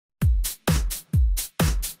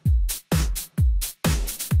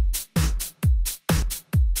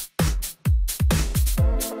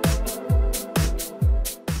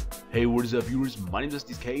Hey, what is up viewers, my name is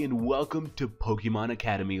SDSK and welcome to Pokemon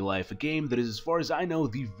Academy Life, a game that is, as far as I know,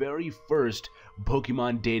 the very first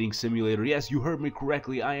Pokemon dating simulator. Yes, you heard me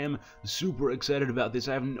correctly, I am super excited about this.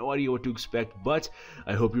 I have no idea what to expect, but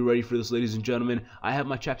I hope you're ready for this, ladies and gentlemen. I have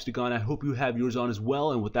my chapstick on, I hope you have yours on as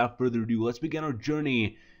well, and without further ado, let's begin our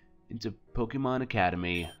journey into Pokemon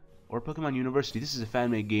Academy. Or Pokemon University. This is a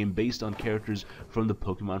fan-made game based on characters from the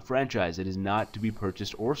Pokemon franchise. It is not to be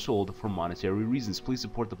purchased or sold for monetary reasons. Please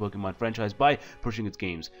support the Pokemon franchise by purchasing its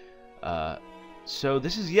games. So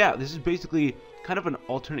this is basically kind of an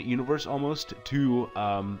alternate universe almost to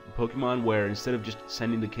Pokemon, where instead of just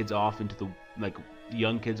sending the kids off into the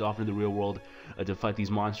young kids off into the real world to fight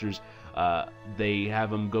these monsters, they have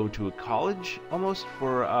them go to a college almost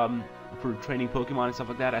for training Pokemon and stuff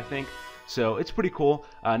like that, I think. So it's pretty cool.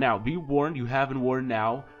 Now, be warned, you have been warned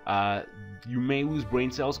now. You may lose brain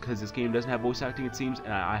cells because this game doesn't have voice acting, it seems,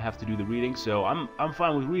 and I have to do the reading. So I'm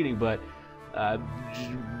fine with reading, but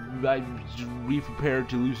be prepared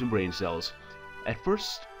to lose some brain cells. At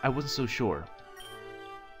first, I wasn't so sure,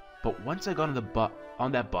 but once I got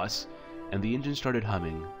on that bus and the engine started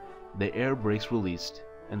humming, the air brakes released,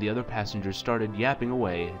 and the other passengers started yapping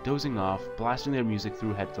away, dozing off, blasting their music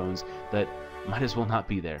through headphones that might as well not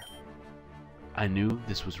be there. I knew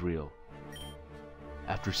this was real.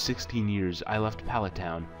 After 16 years, I left Pallet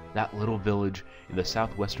Town, that little village in the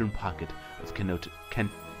southwestern pocket of Kanto.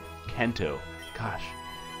 Gosh.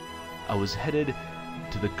 I was headed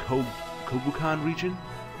to the Kobukan region,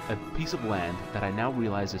 a piece of land that I now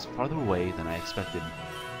realize is farther away than I expected.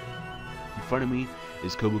 In front of me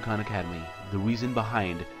is Kobukan Academy, the reason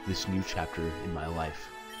behind this new chapter in my life.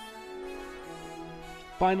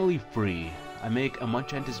 Finally free, I take a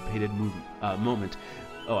much anticipated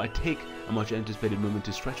moment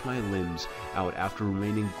to stretch my limbs out after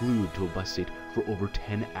remaining glued to a bus seat for over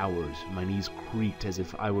 10 hours. My knees creaked as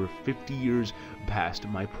if I were 50 years past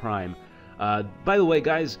my prime. By the way,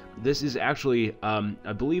 guys, this is actually,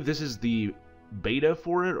 I believe this is the beta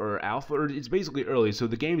for it, or alpha, or it's basically early, so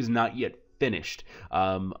the game is not yet finished.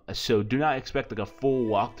 So do not expect like a full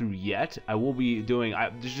walkthrough yet. I will be doing, I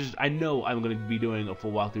know I'm going to be doing a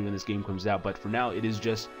full walkthrough when this game comes out, but for now it is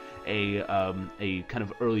just a kind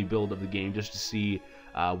of early build of the game just to see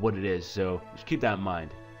what it is, so just keep that in mind.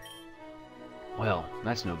 Well,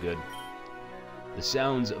 that's no good. The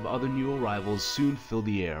sounds of other new arrivals soon fill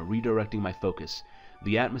the air, redirecting my focus.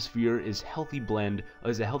 The atmosphere is a healthy blend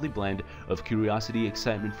of curiosity,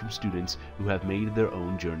 excitement from students who have made their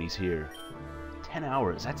own journeys here. 10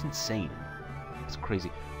 hours, that's insane. That's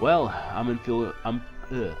crazy. Well, I'm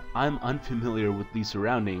unfamiliar with these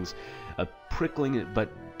surroundings. A prickling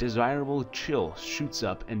but desirable chill shoots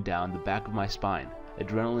up and down the back of my spine.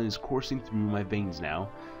 Adrenaline is coursing through my veins now.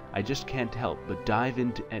 I just can't help but dive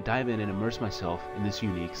in and immerse myself in this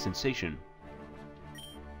unique sensation.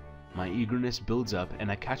 My eagerness builds up, and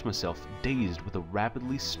I catch myself dazed with a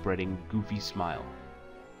rapidly spreading, goofy smile.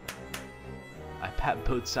 I pat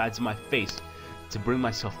both sides of my face to bring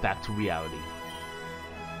myself back to reality.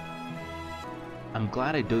 I'm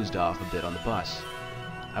glad I dozed off a bit on the bus.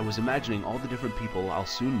 I was imagining all the different people I'll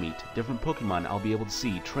soon meet, different Pokemon I'll be able to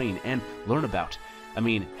see, train, and learn about. I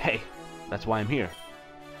mean, hey, that's why I'm here.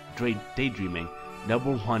 Daydreaming,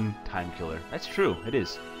 #1 time killer. That's true, it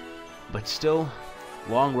is. But still,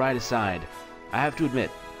 long ride aside, I have to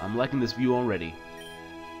admit, I'm liking this view already.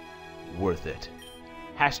 Worth it.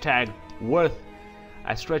 Hashtag worth.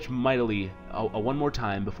 I stretch mightily one more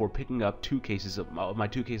time before picking up my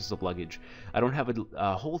two cases of luggage. I don't have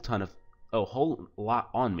a whole lot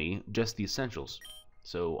on me, just the essentials.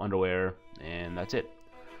 So underwear, and that's it.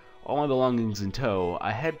 All my belongings in tow,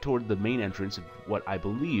 I head toward the main entrance of what I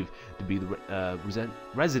believe to be the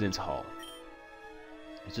residence hall.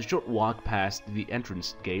 It's a short walk past the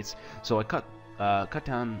entrance gates, so I cut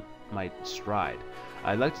down my stride.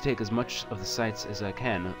 I'd like to take as much of the sights as I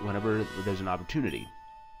can whenever there's an opportunity.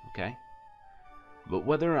 Okay? But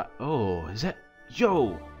whether oh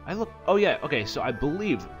yeah, okay, so I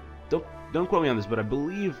believe, don't quote me on this, but I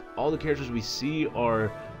believe all the characters we see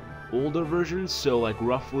are older versions, so like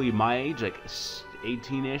roughly my age, like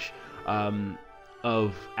 18-ish,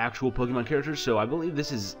 of actual Pokemon characters, so I believe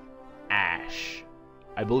this is Ash.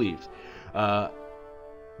 I believe. But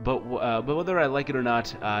whether I like it or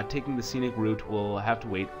not, taking the scenic route will have to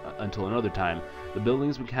wait until another time. The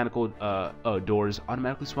building's mechanical doors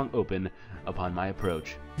automatically swung open upon my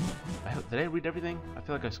approach. Did I read everything? I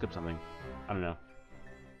feel like I skipped something. I don't know.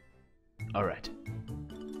 Alright.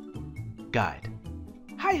 Guide.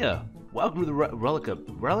 Hiya! Welcome to the Relic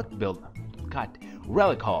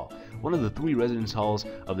Hall, one of the 3 residence halls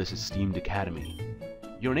of this esteemed academy.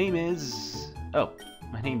 Your name is... Oh,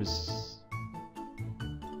 My name is...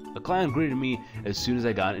 A clown greeted me as soon as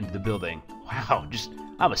I got into the building. Wow,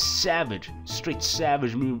 I'm a savage. Straight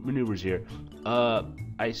savage maneuvers here. I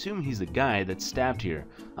assume he's the guy that stabbed here.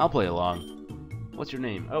 I'll play along. What's your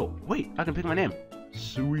name? Oh, wait, I can pick my name.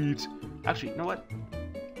 Sweet. Actually, you know what?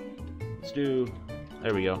 Let's do...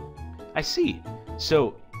 There we go. I see.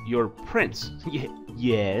 So, you're Prince.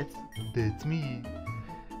 Yes, that's me.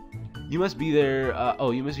 You must be there.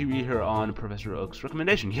 You must be here on Professor Oak's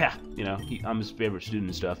recommendation. Yeah, you know, I'm his favorite student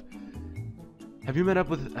and stuff. Have you met up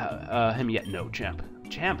with him yet? No, Champ.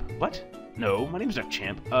 Champ? What? No, my name's not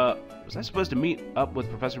Champ. Was I supposed to meet up with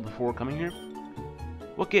Professor before coming here?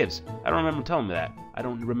 What gives? I don't remember telling me that. I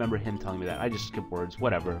don't remember him telling me that. I just skip words.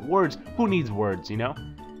 Whatever. Words. Who needs words? You know.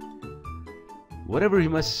 Whatever. He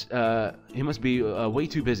must be way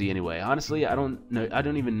too busy anyway. Honestly, I don't know. I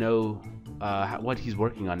don't even know what he's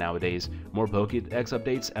working on nowadays. More Pokédex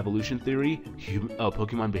updates, evolution theory,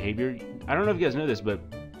 Pokemon behavior. I don't know if you guys know this, but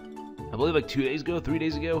I believe like 3 days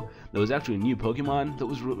ago, there was actually a new Pokemon that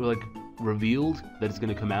was revealed that it's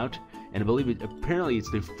going to come out, and I believe apparently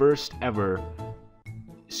it's the first ever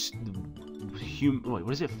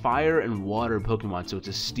what is it? Fire and water Pokemon, so it's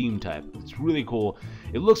a steam type. It's really cool.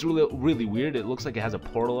 It looks really weird. It looks like it has a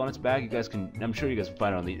portal on its back. I'm sure you guys can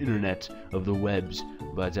find it on the internet of the webs.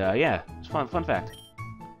 But yeah, it's fun fact.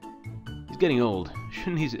 He's getting old.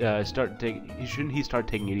 Shouldn't he start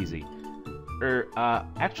taking it easy?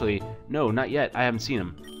 Actually, no, not yet. I haven't seen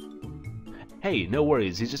him. Hey, no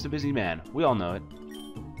worries. He's just a busy man. We all know it.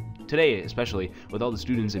 Today, especially with all the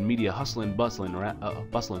students and media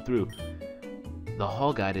bustling through, the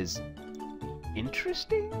hall guide is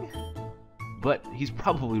interesting. But he's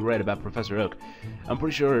probably right about Professor Oak. I'm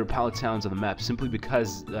pretty sure Pallet Town's on the map simply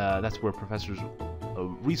because that's where Professor's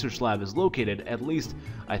research lab is located. At least,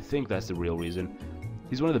 I think that's the real reason.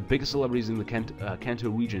 He's one of the biggest celebrities in the Kanto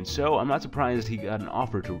region, so I'm not surprised he got an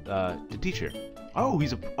offer to teach here.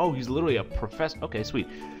 He's literally a professor. Okay, sweet.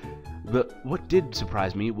 But what did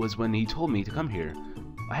surprise me was when he told me to come here.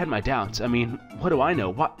 I had my doubts. I mean, what do I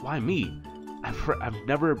know? Why me? I've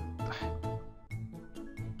never...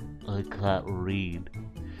 I can't read.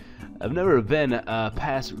 I've never been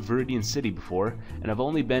past Viridian City before, and I've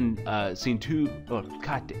only been seen two... Oh,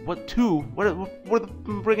 God, what two? Where the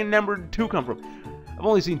friggin' number 2 come from? I've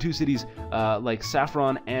only seen 2 cities like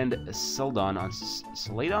Saffron and Celadon on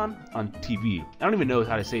TV. I don't even know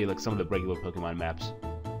how to say like some of the regular Pokemon maps.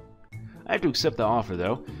 I have to accept the offer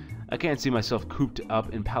though. I can't see myself cooped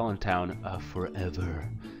up in Pallet Town forever.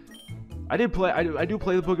 I do play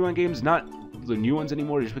the Pokemon games, not the new ones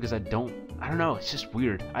anymore, just because I don't know, it's just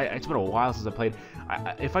weird. It's been a while since I played.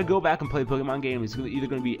 If I go back and play a Pokemon game, it's either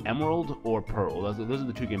going to be Emerald or Pearl. Those are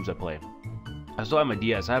the 2 games I play. I still have my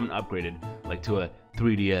DS. I haven't upgraded like to a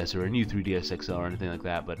 3DS or a new 3DS XL or anything like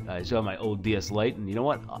that, but I still have my old DS Lite, and you know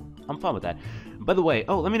what? I'm fine with that. By the way,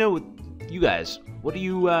 let me know what you guys. What do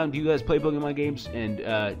you guys play Pokemon games? And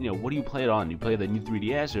what do you play it on? Do you play the new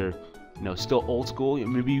 3DS or still old school?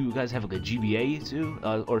 Maybe you guys have like a GBA too,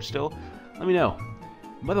 or still? Let me know.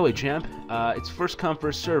 By the way, Champ, it's first come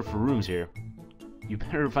first serve for rooms here. You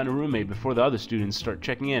better find a roommate before the other students start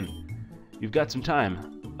checking in. You've got some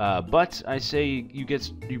time. But I say you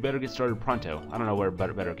better get started pronto. I don't know where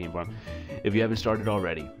better came from, if you haven't started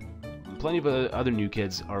already. Plenty of other new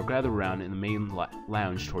kids are gathered around in the main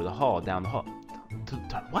lounge toward the hall, down the hall.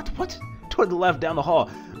 What? Toward the left, down the hall.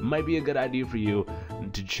 Might be a good idea for you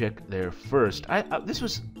to check there first.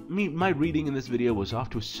 My reading in this video was off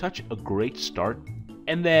to such a great start,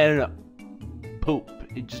 and then poop.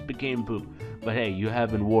 It just became poop. But hey, you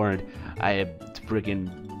have been warned. I am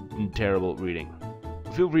freaking terrible at reading.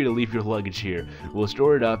 Feel free to leave your luggage here. We'll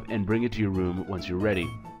store it up and bring it to your room once you're ready.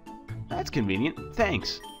 That's convenient.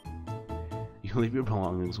 Thanks. You leave your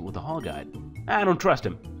belongings with the hall guide. I don't trust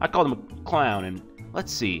him. I called him a clown, and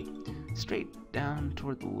let's see. Straight down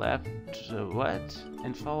toward the left. What?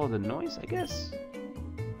 And follow the noise, I guess?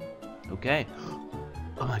 Okay.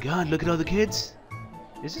 Oh my god, look at all the kids.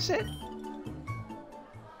 Is this it?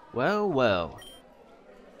 Well.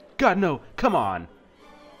 God, no. Come on.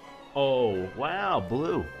 Oh, wow,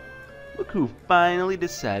 Blue. Look who finally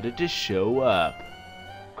decided to show up.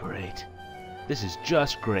 Great. This is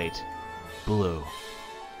just great. Blue.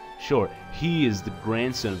 Sure, he is the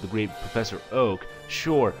grandson of the great Professor Oak.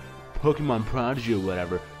 Sure, Pokemon prodigy or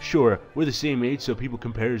whatever. Sure, we're the same age, so people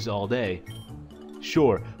compare us all day.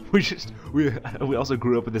 Sure, we also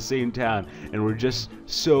grew up in the same town, and we're just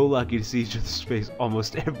so lucky to see each other's face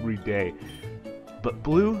almost every day. But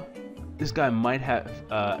Blue, this guy might have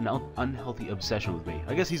an unhealthy obsession with me.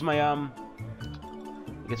 I guess he's my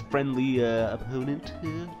friendly opponent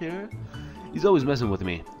here. He's always messing with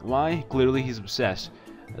me. Why? Clearly he's obsessed.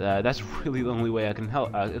 That's really the only way I can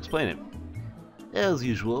help explain it. As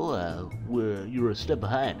usual, you're a step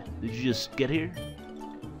behind. Did you just get here?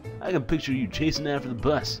 I can picture you chasing after the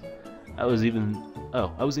bus. I was even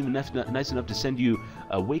nice enough to send you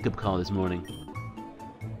a wake-up call this morning.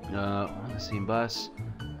 On the same bus.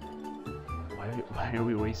 Why are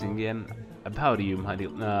we racing again? How do you, my dear?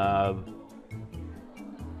 I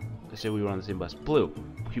said we were on the same bus. Blue.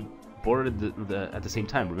 We boarded at the same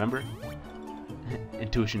time, remember?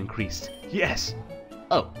 Intuition increased. Yes!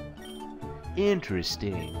 Oh.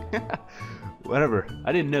 Interesting. Whatever.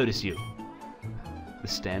 I didn't notice you. The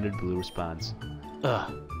standard Blue response.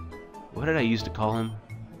 Ugh. What did I used to call him?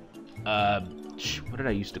 What did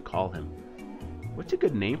I used to call him? What's a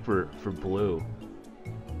good name for Blue?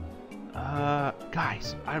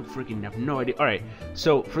 Guys, I freaking have no idea. Alright,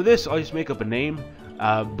 so for this, I'll just make up a name.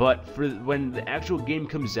 But for when the actual game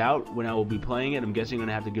comes out, when I will be playing it, I'm guessing I'm going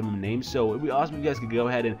to have to give him a name. So it'd be awesome if you guys could go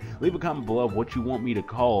ahead and leave a comment below of what you want me to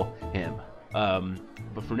call him.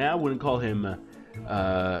 But for now, we're going to call him,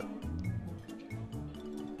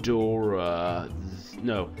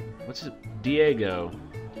 no, what's it? Diego.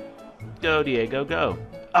 Go, Diego, go.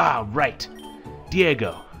 Ah, right.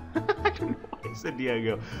 Diego. I don't know why I said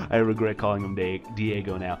Diego. I regret calling him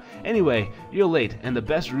Diego now. Anyway, you're late, and the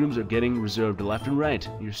best rooms are getting reserved left and right.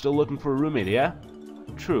 You're still looking for a roommate, yeah?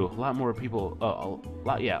 True. A lot more people. A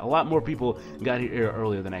lot more people got here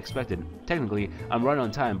earlier than I expected. Technically, I'm right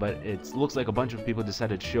on time, but it looks like a bunch of people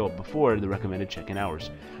decided to show up before the recommended check-in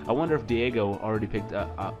hours. I wonder if Diego already picked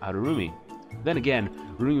out a roomie. Then again,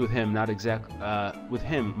 rooming with him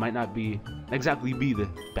might not exactly be the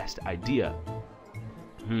best idea.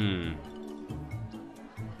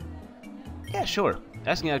 Yeah, sure.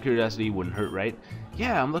 Asking out of curiosity wouldn't hurt, right?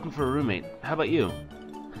 Yeah, I'm looking for a roommate. How about you?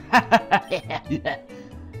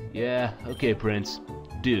 Yeah, okay, Prince.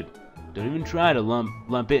 Dude, don't even try to lump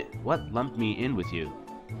me in with you.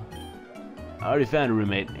 I already found a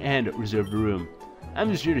roommate and reserved a room.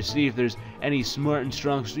 I'm just here to see if there's any smart and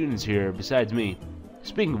strong students here besides me.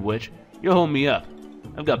 Speaking of which, you're holding me up.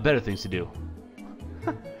 I've got better things to do.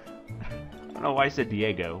 I don't know why I said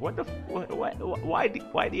Diego. Why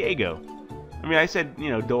Diego? I mean, I said, you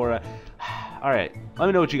know, Dora. Alright, let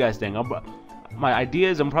me know what you guys think. My idea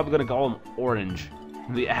is I'm probably going to call him Orange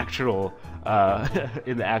in the actual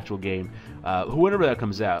game. Whenever that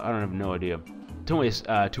comes out, I don't have no idea. Don't waste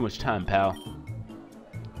too much time, pal.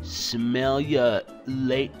 Smell ya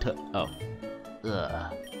later. Oh.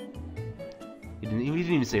 Ugh. He didn't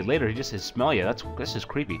even say later, he just said smell ya. That's just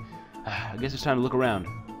creepy. I guess it's time to look around.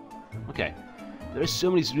 Okay. There are so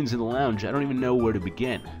many students in the lounge, I don't even know where to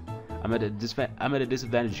begin. I'm at a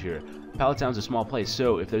disadvantage here. Palatown's a small place,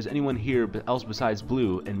 so if there's anyone here else besides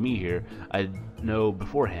Blue and me here, I'd know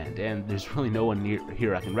beforehand, and there's really no one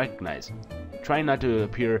here I can recognize. Trying not to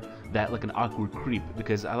appear like an awkward creep,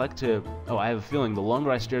 because I like to... Oh, I have a feeling the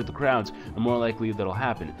longer I stare at the crowds, the more likely that'll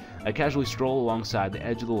happen. I casually stroll alongside the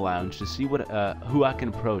edge of the lounge to see who I can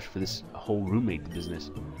approach for this whole roommate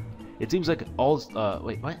business. It seems like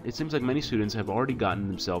It seems like many students have already gotten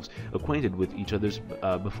themselves acquainted with each other's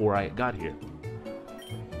before I got here.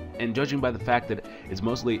 And judging by the fact that it's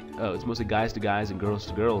mostly guys to guys and girls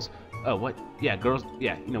to girls. Oh, what? Yeah, girls.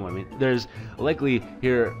 Yeah, you know what I mean. They're likely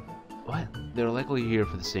here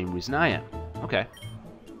for the same reason I am. Okay.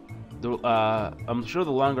 I'm sure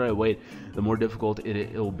the longer I wait, the more difficult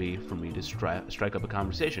it'll be for me to strike up a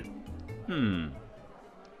conversation.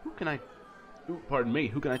 Pardon me,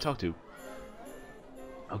 who can I talk to?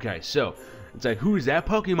 Okay, so, it's like, who's that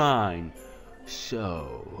Pokemon?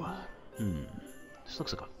 So, this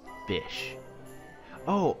looks like a fish.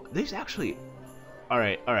 Oh, there's actually...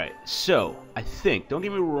 Alright, so, I think, don't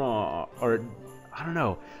get me wrong, or, I don't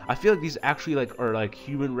know, I feel like these actually, are,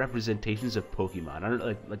 human representations of Pokemon. I don't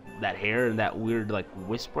know, like that hair and that weird,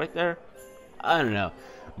 wisp right there? I don't know,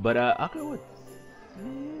 but, I'll go with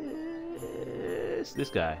this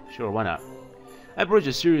guy. Sure, why not? I approach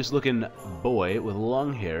a serious-looking boy with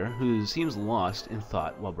long hair who seems lost in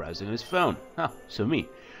thought while browsing on his phone. Huh, so me.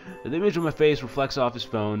 The image of my face reflects off his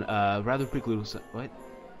phone, off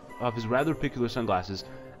his rather peculiar sunglasses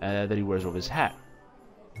that he wears over his hat.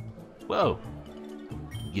 Whoa.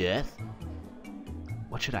 Yes?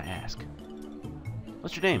 What should I ask?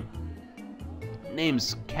 What's your name?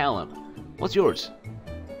 Name's Callum. What's yours?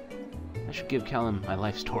 I should give Callum my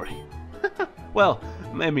life story. Well,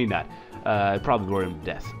 maybe not. I'd probably bore him to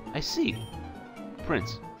death. I see.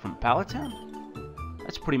 Prince. From Palatown?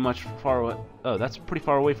 That's pretty much far away. Oh, that's pretty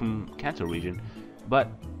far away from Kanto region.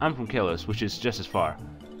 But I'm from Kalos, which is just as far.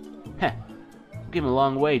 Heh. I came a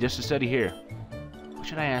long way just to study here. What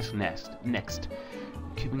should I ask next?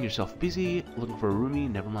 Keeping yourself busy, looking for a roomie,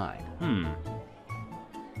 never mind.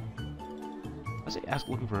 Let's say ask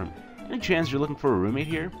looking for any chance you're looking for a roommate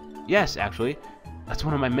here? Yes, actually. That's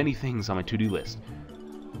one of my many things on my to-do list.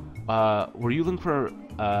 Were you looking for,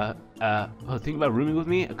 think about rooming with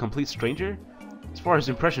me? A complete stranger? As far as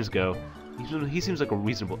impressions go, he seems like a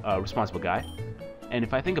reasonable, responsible guy. And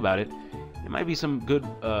if I think about it, it might be some good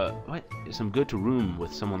to room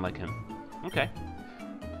with someone like him. Okay.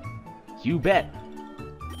 You bet.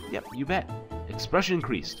 Yep, you bet. Expression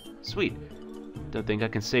increased. Sweet. Don't think I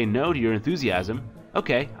can say no to your enthusiasm.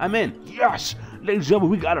 Okay, I'm in. Yes! Ladies and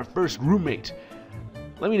gentlemen, we got our first roommate.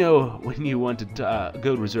 Let me know when you want to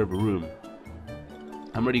go to reserve a room.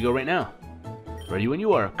 I'm ready to go right now. Ready when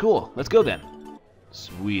you are. Cool. Let's go then.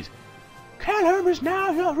 Sweet. Callum is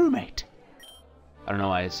now your roommate. I don't know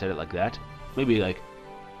why I said it like that. Maybe like,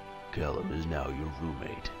 Callum is now your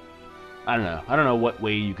roommate. I don't know. I don't know what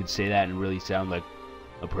way you could say that and really sound like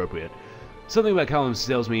appropriate. Something about Callum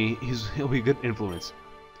tells me he'll be a good influence.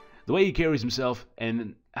 The way he carries himself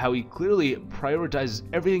and how he clearly prioritizes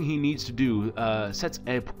everything he needs to do sets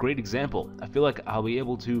a great example. I feel like I'll be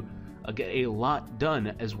able to get a lot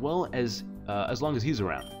done as long as he's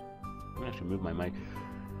around. Let me actually move my mic.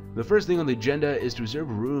 The first thing on the agenda is to reserve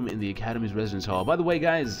a room in the Academy's residence hall. By the way,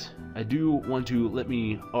 guys, I want you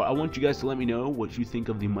guys to let me know what you think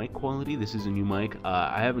of the mic quality. This is a new mic.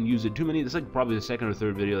 I haven't used it too many. This is like probably the second or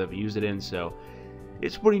third video that I've used it in, so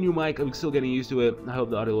it's a pretty new mic. I'm still getting used to it. I hope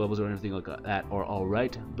the audio levels or anything like that are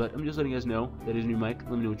alright, but I'm just letting you guys know that is a new mic.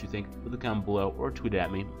 Let me know what you think. Leave a comment below or tweet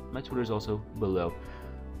at me. My Twitter is also below.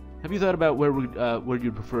 Have you thought about where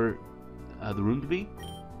you'd prefer the room to be?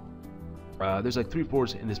 There's like 3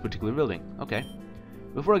 floors in this particular building. Okay.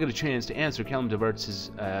 Before I get a chance to answer, Callum diverts his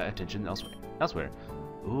attention elsewhere.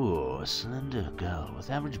 Ooh, a slender girl with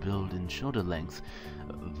average build and shoulder length.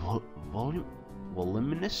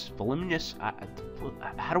 Voluminous?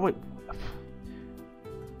 How do I...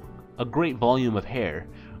 A great volume of hair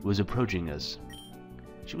was approaching us.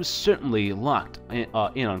 She was certainly locked in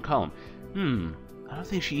on Callum. I don't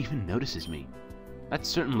think she even notices me. That's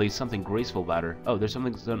certainly something graceful about her. Oh, there's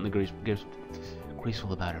something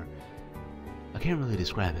graceful about her. I can't really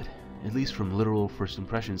describe it, at least from literal first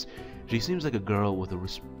impressions. She seems like a girl with a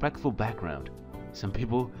respectful background. Some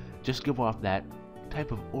people just give off that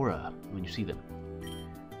type of aura when you see them.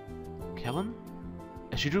 Callum?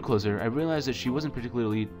 As she drew closer, I realized that she wasn't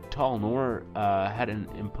particularly tall nor had an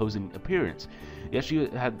imposing appearance. Yet she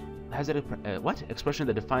has that expression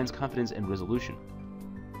that defines confidence and resolution.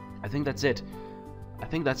 I think that's it. I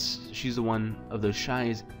think she's the one of those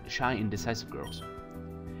shy, indecisive girls.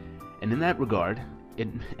 And in that regard,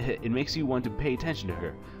 it makes you want to pay attention to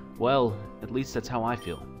her. Well, at least that's how I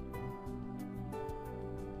feel.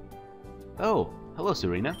 Oh, hello,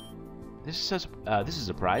 Serena. This is a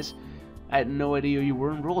surprise. I had no idea you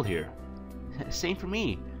were enrolled here. Same for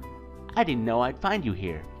me. I didn't know I'd find you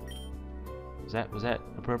here. Was that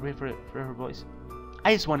appropriate for her voice?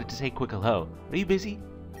 I just wanted to say a quick hello. Are you busy?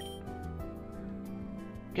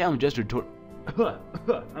 Callum gestured toward... I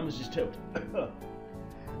almost just choked.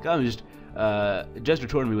 Callum just gestured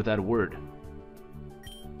toward me without a word.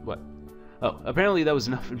 What? Oh, apparently that was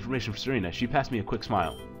enough information for Serena. She passed me a quick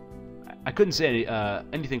smile. I couldn't say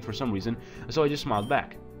anything for some reason, so I just smiled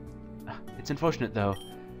back. It's unfortunate, though.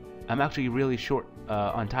 I'm actually really short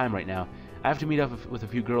on time right now. I have to meet up with a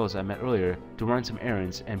few girls I met earlier to run some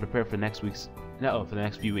errands and prepare for the next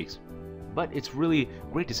few weeks. But it's really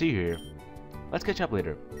great to see you here. Let's catch up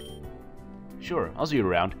later. Sure, I'll see you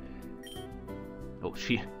around. Oh,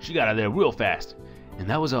 she got out of there real fast. And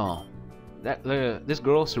that was all. This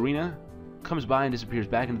girl, Serena, comes by and disappears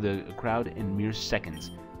back into the crowd in mere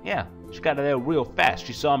seconds. Yeah, she got out of there real fast.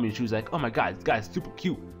 She saw me and she was like, oh my god, this guy's super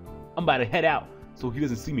cute. I'm about to head out so he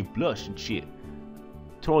doesn't see me blush and shit.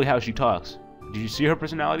 Totally how she talks. Did you see her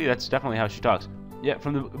personality? That's definitely how she talks. Yeah,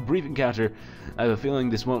 from the brief encounter, I have a feeling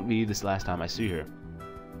this won't be this last time I see her.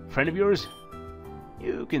 Friend of yours?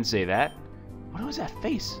 You can say that. What was that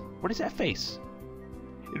face? What is that face?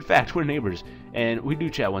 In fact, we're neighbors, and we do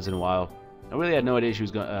chat once in a while. I really had no idea she was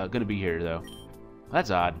gonna be here, though. That's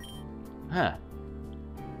odd. Huh.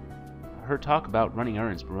 Her talk about running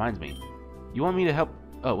errands reminds me. You want me to help...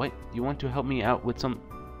 Oh, wait. You want to help me out with some...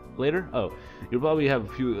 later? Oh, you'll probably have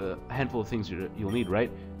a handful of things you'll need, right?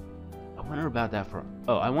 I wonder about that for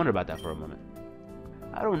a moment.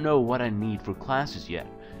 I don't know what I need for classes yet,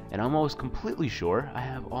 and I'm almost completely sure I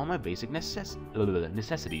have all my basic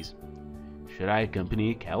necessities. Should I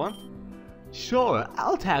accompany Callum? Sure,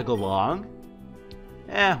 I'll tag along.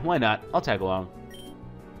 Why not? I'll tag along.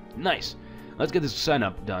 Nice. Let's get this sign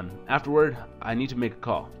up done. Afterward, I need to make a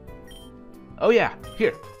call. Oh yeah,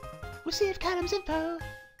 here. Received Callum's info.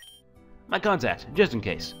 My contact, just in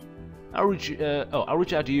case. I'll reach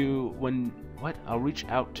out to you when... What? I'll reach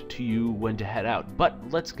out to you when to head out. But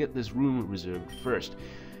let's get this room reserved first.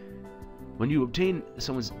 When you obtain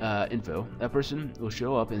someone's info, that person will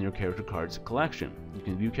show up in your character cards collection. You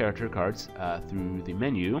can view character cards through the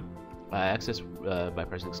menu, access by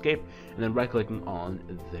pressing escape, and then right-clicking on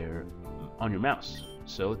your mouse.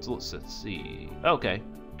 So let's see. Okay,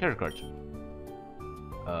 character cards.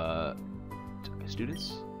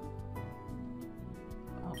 Students.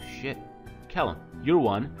 Oh shit, Callum, you're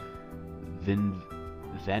one.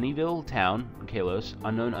 Vannyville Town, Kalos,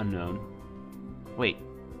 unknown. Wait,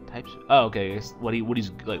 types? Oh, okay. I guess what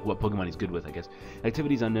he's like, what Pokemon he's good with, I guess.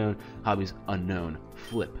 Activities unknown, hobbies unknown.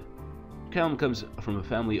 Flip. Callum comes from a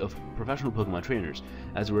family of professional Pokemon trainers.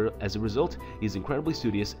 As a result, he's an incredibly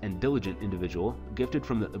studious and diligent individual, gifted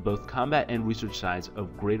from both combat and research sides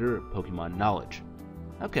of greater Pokemon knowledge.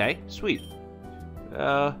 Okay, sweet.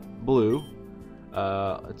 Blue.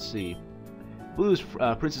 Let's see. Blue's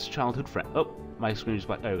Prince's childhood friend. Oh, my screen just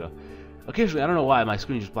blacked. There we go. Occasionally, I don't know why, my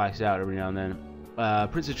screen just blacks out every now and then.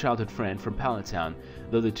 Prince's childhood friend from Pallet Town,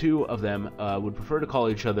 though the two of them would prefer to call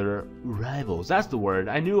each other rivals. That's the word.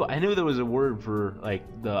 I knew there was a word for like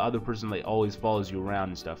the other person that always follows you around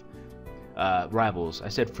and stuff. Rivals. I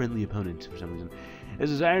said friendly opponent for some reason.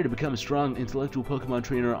 His desire to become a strong intellectual Pokemon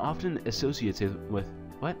trainer often associates him with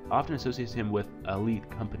elite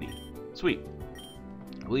company. Sweet.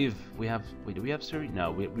 I believe we have. Wait, do we have Serena?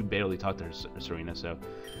 No, we barely talked to Serena, so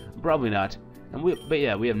probably not. But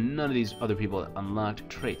yeah, we have none of these other people unlocked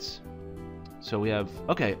traits. So we have.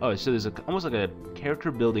 Okay. Oh, so there's almost like a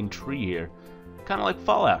character building tree here, kind of like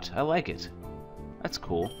Fallout. I like it. That's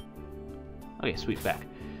cool. Okay, sweet. Back.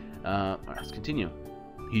 Alright, let's continue.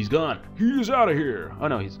 He's gone. He's out of here. Oh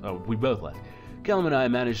no, we both left. Callum and I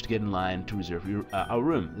managed to get in line to reserve our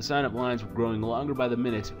room. The sign-up lines were growing longer by the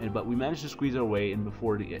minute, but we managed to squeeze our way in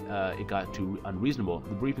before it got too unreasonable.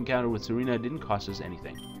 The brief encounter with Serena didn't cost us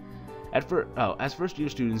anything. As first-year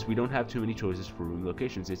students, we don't have too many choices for room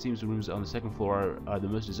locations. It seems the rooms on the second floor are the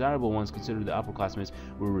most desirable ones, considering the upperclassmen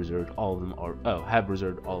have reserved all of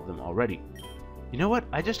them already. You know what?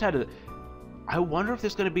 I wonder if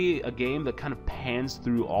there's going to be a game that kind of pans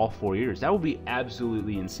through all 4 years. That would be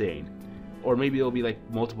absolutely insane. Or maybe it'll be like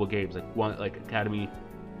multiple games, like Academy.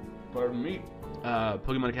 Pardon me.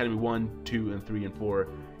 Pokemon Academy 1, 2, and 3, and 4,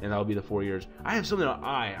 and that'll be the 4 years. I have something on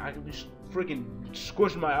eye. I can be freaking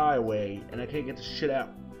squishing my eye away, and I can't get the shit out.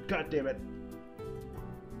 God damn it.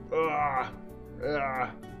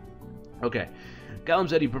 Okay. Callum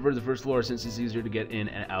said he preferred the first floor since it's easier to get in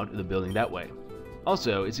and out of the building that way.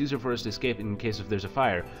 Also, it's easier for us to escape in case if there's a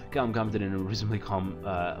fire. Callum commented in a reasonably calm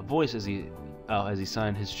voice as he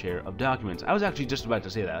signed his share of documents. I was actually just about to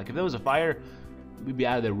say that. Like, if there was a fire, we'd be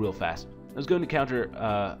out of there real fast. I was going to counter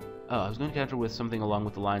with something along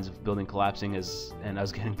with the lines of building collapsing and I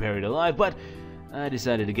was getting buried alive, but I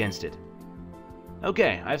decided against it.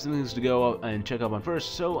 Okay, I have some things to go and check up on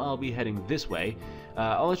first, so I'll be heading this way.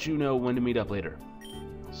 I'll let you know when to meet up later.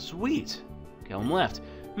 Sweet. Callum left.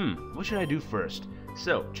 What should I do first?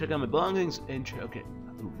 So, check out my belongings and check out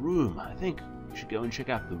the room. I think you should go and check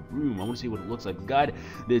out the room. I want to see what it looks like. The guide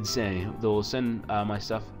did say they'll send my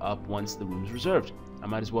stuff up once the room's reserved. I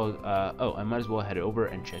might as well head over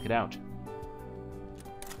and check it out.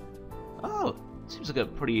 Oh, seems like a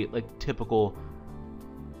pretty typical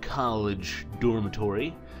college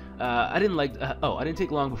dormitory. It didn't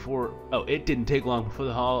take long before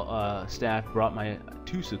the hall staff brought my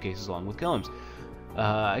 2 suitcases along with Callum's.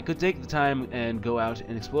 I could take the time and go out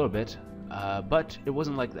and explore a bit, but it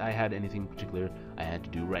wasn't like I had anything particular I had to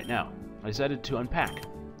do right now. I decided to unpack.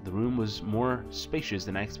 The room was more spacious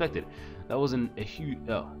than I expected. I wasn't a huge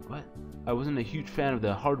fan of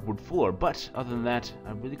the hardwood floor, but other than that,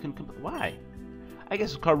 I really couldn't complain. Why? I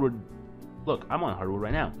guess hardwood. Look, I'm on hardwood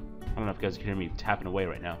right now. I don't know if you guys can hear me tapping away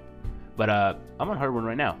right now, but I'm on hardwood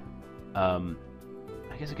right now. I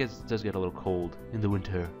guess it does get a little cold in the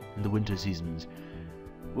winter seasons.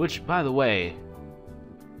 Which, by the way,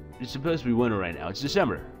 it's supposed to be winter right now. It's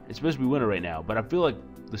December. It's supposed to be winter right now, but I feel like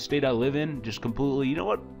the state I live in just completely, you know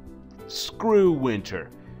what? Screw winter.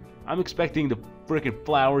 I'm expecting the frickin'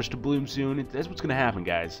 flowers to bloom soon. That's what's gonna happen,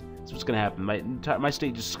 guys. That's what's gonna happen. My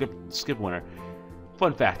state just skipped winter.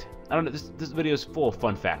 Fun fact. I don't know. This video is full of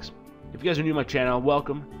fun facts. If you guys are new to my channel,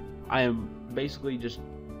 welcome. I am basically just.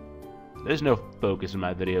 There's no focus in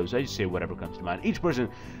my videos. I just say whatever comes to mind. Each person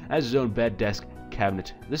has his own bed, desk,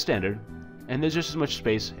 cabinet, the standard, and there's just as much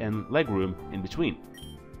space and leg room in between.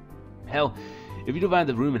 Hell, if you divide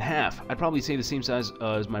the room in half, I'd probably say the same size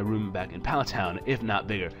as my room back in Palatown, if not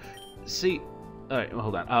bigger. See, alright, well,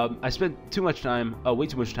 hold on. I spent way too much time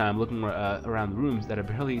looking around the rooms that I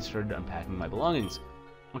barely started unpacking my belongings.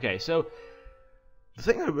 Okay, so the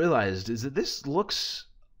thing I realized is that this looks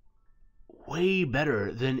way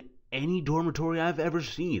better than any dormitory I've ever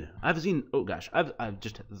seen. Oh gosh, I've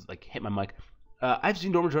just like hit my mic. I've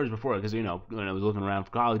seen dormitories before because, you know, when I was looking around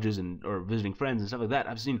for colleges or visiting friends and stuff like that,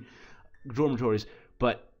 I've seen dormitories,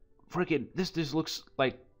 but freaking this looks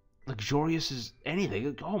like luxurious as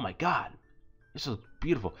anything. Oh my god, this looks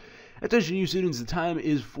beautiful. Attention, you students, the time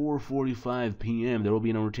is 4:45 p.m. There will be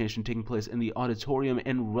an orientation taking place in the auditorium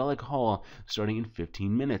and relic hall starting in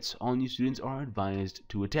 15 minutes. All new students are advised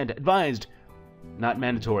to attend. Advised, not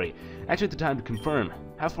mandatory. Actually, at the time to confirm.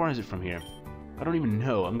 How far is it from here? I don't even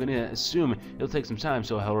know. I'm gonna assume it'll take some time,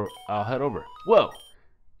 so I'll head over. Whoa!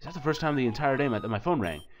 Is that the first time the entire day that my phone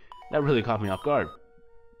rang? That really caught me off guard.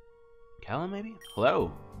 Callum, maybe?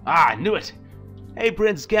 Hello? Ah, I knew it! Hey,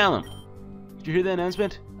 Prince Callum! Did you hear the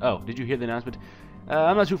announcement? Oh, did you hear the announcement?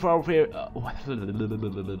 I'm not too far away.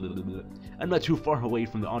 I'm not too far away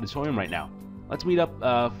from the auditorium right now. Let's meet up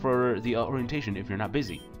for the orientation if you're not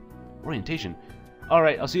busy. Orientation?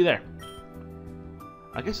 Alright, I'll see you there.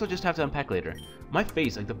 I guess I'll just have to unpack later. My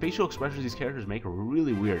face, like the facial expressions these characters make, are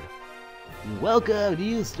really weird. Welcome,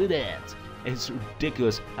 new students! It's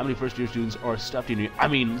ridiculous how many first-year students are stuffed in here. I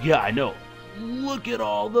mean, yeah, I know. Look at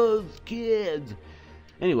all those kids!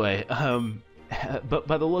 Anyway, but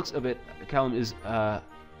by the looks of it, Callum is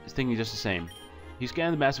thinking just the same. He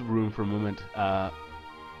scanned the massive room for a moment,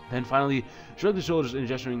 then finally shrugged his shoulders and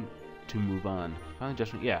gesturing to move on. Finally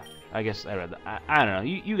gesturing, yeah, I guess I read that. I don't know,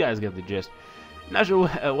 you guys get the gist. Not sure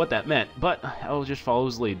what that meant, but I'll just follow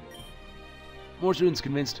his lead. More students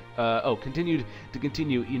continued to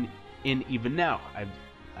continue in even now.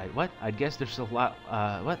 I'd guess there's a lot,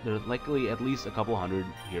 there's likely at least a couple hundred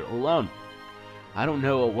here alone. I don't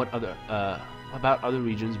know about other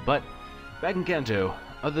regions, but back in Kanto,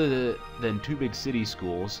 other than two big city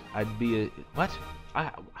schools, I'd be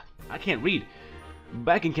I can't read.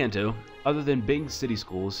 Back in Kanto, other than big city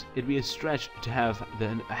schools, it'd be a stretch to have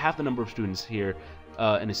half the number of students here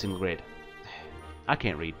in a single grade. I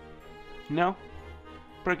can't read. No?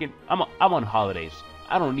 Freaking, I'm on holidays.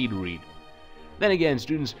 I don't need to read. Then again,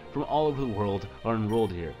 students from all over the world are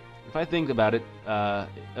enrolled here. If I think about it,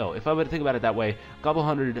 if I were to think about it that way, a couple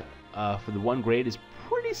hundred for the one grade is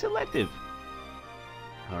pretty selective.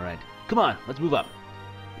 Alright, come on, let's move up.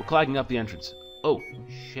 We're clogging up the entrance. Oh,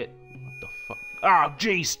 shit. What the fuck? Oh,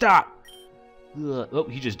 gee, stop! Oh,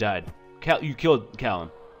 he just died. You killed Callum.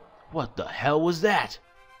 What the hell was that?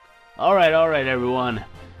 Alright, everyone.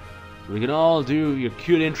 We can all do your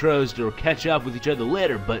cute intros or catch up with each other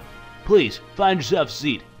later, but please, find yourself a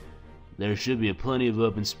seat. There should be plenty of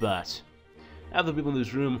open spots. Half the people in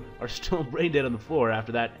this room are still brain dead on the floor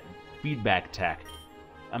after that feedback attack.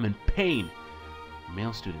 I'm in pain.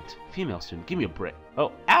 Male student, female student, give me a break.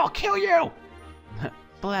 Oh, I'll kill you!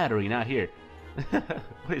 Flattery, not here.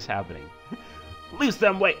 What is happening? Lose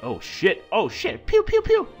them weight. Oh shit! Oh shit! Pew pew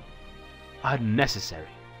pew! Unnecessary.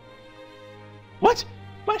 What?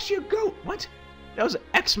 Why'd she go? What? That was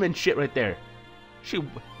X-Men shit right there.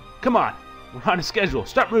 Come on, we're on a schedule.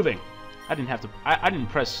 Start moving. I didn't have to. I didn't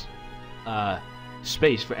press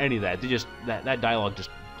space for any of that. That dialogue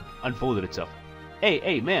just unfolded itself.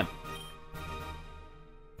 Hey, ma'am.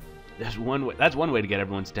 That's one way to get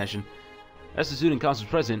everyone's attention. That's the student council's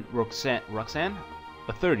president, Roxanne,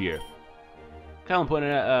 a third year. Callum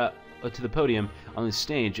pointed to the podium on the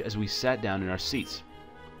stage as we sat down in our seats.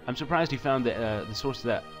 I'm surprised he found the source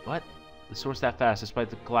that fast, despite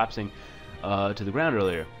the collapsing to the ground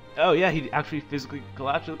earlier. Oh yeah, he actually physically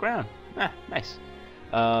collapsed to the ground. Ah, nice.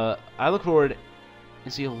 I look forward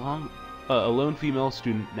and see a lone female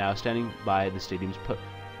student now standing by the stadium's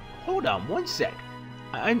Hold on one sec.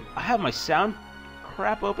 I have my sound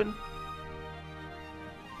crap open.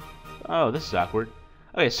 Oh, this is awkward.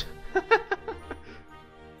 Okay,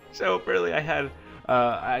 so apparently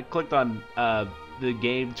I clicked on the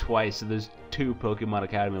game twice, so there's two Pokemon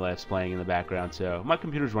Academy Lives playing in the background, so my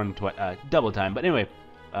computer's running double time. But anyway,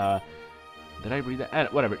 did I read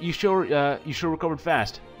that? Whatever. You sure recovered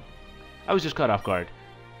fast. I was just caught off guard.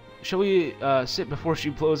 Shall we sit before she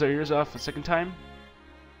blows our ears off a second time?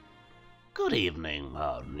 Good evening,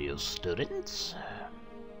 new students.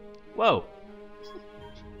 Whoa,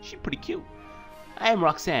 she's pretty cute. I am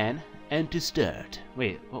Roxanne, and to start...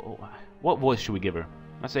 Wait, what voice should we give her?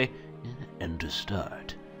 I say, and to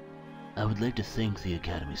start, I would like to thank the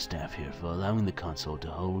Academy staff here for allowing the console to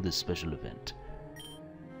hold this special event.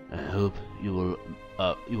 I hope you will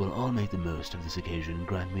all make the most of this occasion and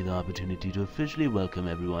grant me the opportunity to officially welcome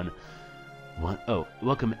everyone.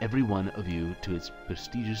 Welcome every one of you to this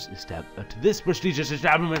prestigious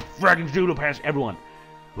establishment. Frickin' doodle pass, everyone.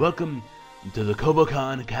 Welcome to the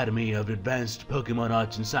Kobokan Academy of Advanced Pokemon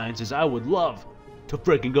Arts and Sciences. I would love to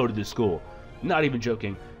frickin' go to this school. Not even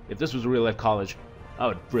joking. If this was a real life college, I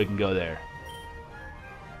would frickin' go there.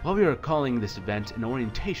 While we are calling this event an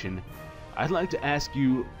orientation, I'd like to ask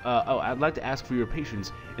for your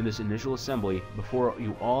patience in this initial assembly before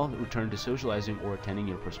you all return to socializing or attending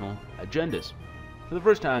your personal agendas. For the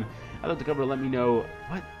first time, I'd like to cover. Let me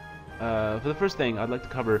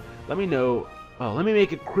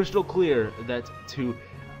make it crystal clear that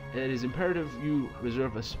it is imperative you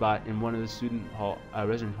reserve a spot in one of the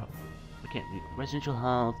residential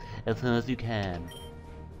halls as soon as you can.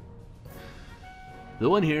 The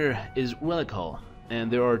one here is Relic Hall, and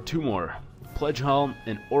there are two more: Pledge Hall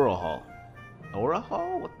and Aura Hall. Aura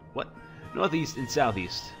Hall? What? Northeast and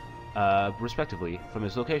Southeast, respectively, from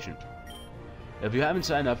this location. If you haven't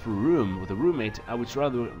signed up for a room with a roommate, I would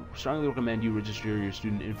strongly recommend you register your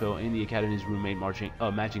student info in the Academy's roommate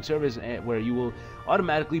matching service, where you will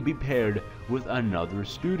automatically be paired with another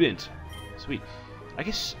student. Sweet. I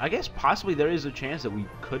guess possibly there is a chance that we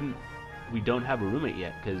don't have a roommate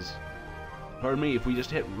yet, because, pardon me, if we just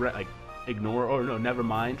hit ignore or no, never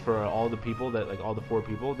mind for all the people all the 4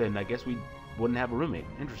 people, then I guess we wouldn't have a roommate.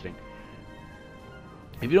 Interesting.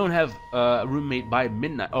 If you don't have a roommate by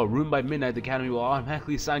midnight, the Academy will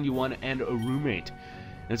automatically assign you one and a roommate.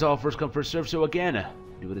 And it's all first come, first serve, so again,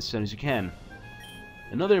 do it as soon as you can.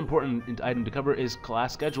 Another important item to cover is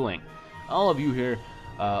class scheduling. All of you here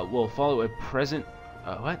will follow a preset.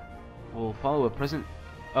 I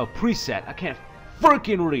can't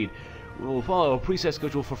freaking read. We'll follow a preset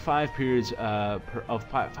schedule for 5 periods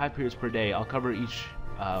five periods per day. I'll cover each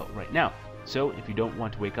right now. So if you don't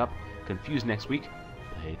want to wake up confused next week,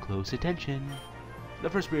 pay close attention. The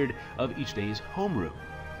first period of each day is homeroom.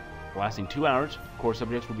 Lasting 2 hours, core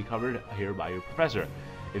subjects will be covered here by your professor.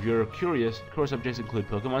 If you're curious, core subjects include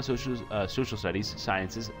Pokemon, social studies,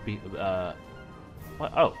 sciences,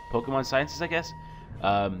 Pokemon sciences, I guess,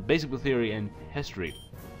 basic theory, and history.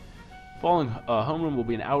 Following homeroom will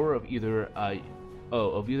be an hour of either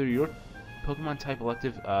your Pokemon type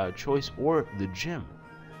elective choice or the gym.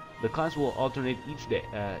 The class will alternate each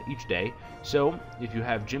day. So if you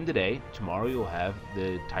have gym today, tomorrow you'll have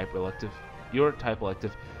your type elective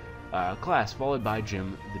class, followed by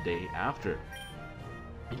gym the day after.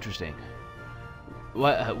 Interesting.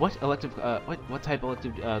 What type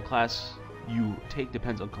elective class you take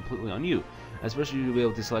depends completely on you. Especially, you'll be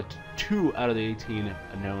able to select 2 out of the 18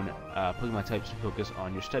 known Pokemon types to focus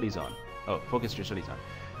your studies on.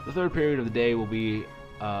 The third period of the day will be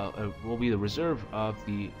the reserve of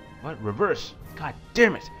the reverse. God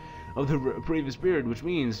damn it! Of the previous period, which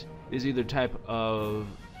means is either type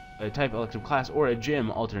elective class or a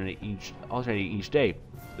gym alternating each day.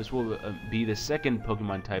 This will be the second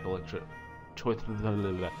Pokemon type elective choice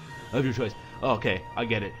of your choice. Okay, I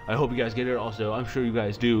get it. I hope you guys get it also. I'm sure you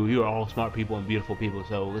guys do. You are all smart people and beautiful people,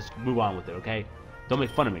 so let's move on with it, okay? Don't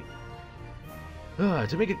make fun of me.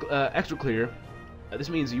 To make it extra clear, this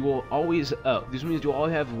means you will always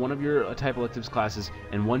have one of your type electives classes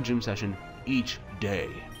and 1 gym session each day.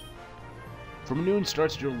 From noon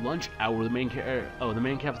starts your lunch hour. The main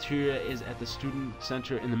cafeteria is at the student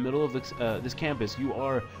center in the middle of this campus. You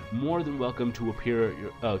are more than welcome to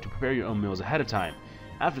prepare your own meals ahead of time.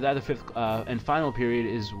 After that, the 5th and final period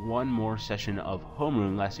is 1 more session of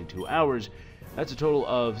homeroom lasting 2 hours. That's a total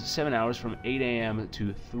of 7 hours from 8 a.m.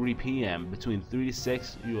 to 3 p.m. Between 3 to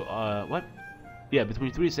 6,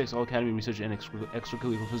 between 3 to 6, all academy research and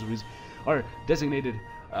extracurricular facilities are designated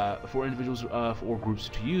for individuals or groups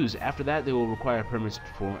to use. After that, they will require permits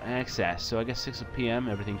for access. So I guess 6 p.m.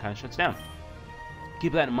 everything kind of shuts down.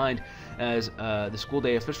 Keep that in mind as the school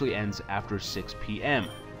day officially ends after 6 p.m.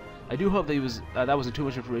 I do hope that wasn't too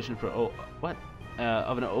much information for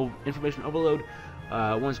information overload.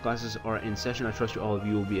 Once classes are in session, I trust all of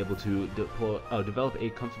you will be able to develop a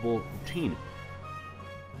comfortable routine.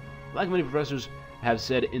 Like many professors have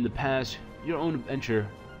said in the past, your own adventure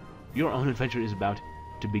is about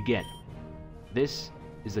to begin. This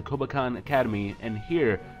is the Kobokan Academy, and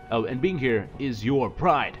being here is your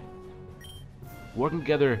pride. Working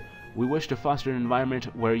together, we wish to foster an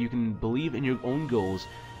environment where you can believe in your own goals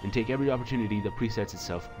and take every opportunity that presents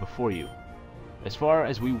itself before you. As far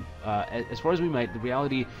as we might, the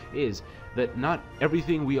reality is that not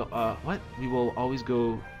everything will always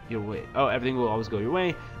go your way. Everything will always go your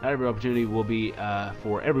way. Not every opportunity will be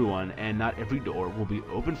for everyone, and not every door will be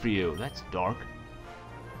open for you. That's dark.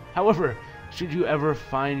 However, should you ever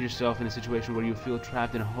find yourself in a situation where you feel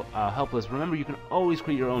trapped and helpless, remember you can always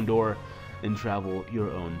create your own door and travel your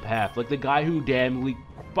own path. Like the guy who damnly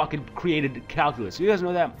fucking created calculus. You guys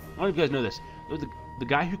know that? I don't know if you guys know this. The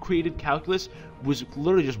guy who created calculus was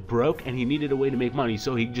literally just broke and he needed a way to make money,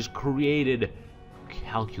 so he just created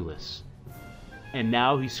calculus. And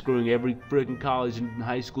now he's screwing every freaking college and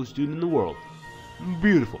high school student in the world.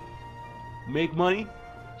 Beautiful. Make money,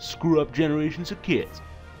 screw up generations of kids.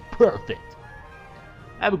 Perfect.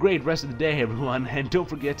 Have a great rest of the day, everyone, and don't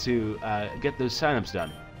forget to get those signups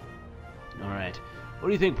done. Alright. What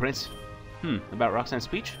do you think, Prince? About Roxanne's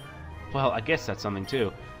speech? Well, I guess that's something,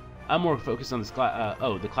 too. I'm more focused on this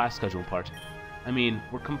the class schedule part. I mean,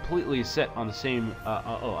 we're completely set on the same,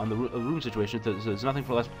 on the room situation, so there's nothing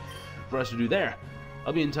for us to do there.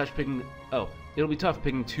 I'll be in touch picking, it'll be tough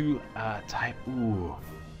picking two, out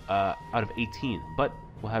of 18, but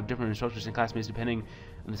we'll have different instructors and classmates depending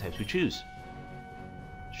on the types we choose.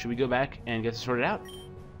 Should we go back and get this sorted out?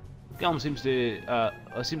 Gellum seems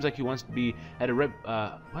like he wants to be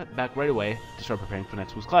back right away to start preparing for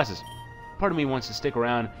next week's classes. Part of me wants to stick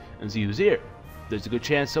around and see who's here. There's a good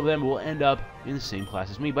chance some of them will end up in the same class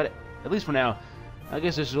as me, but at least for now, I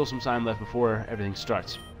guess there's still some time left before everything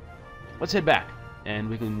starts. Let's head back, and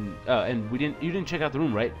we can. You didn't check out the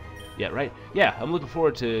room, right? Yeah, right? Yeah, I'm looking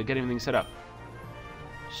forward to getting everything set up.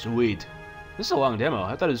 Sweet. This is a long demo.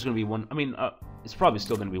 I thought it was gonna be one. I mean, it's probably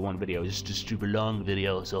still gonna be one video, just a super long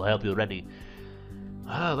video. So I hope you're ready.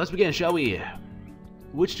 Let's begin, shall we?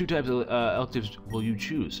 Which two types of electives will you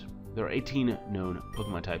choose? There are 18 known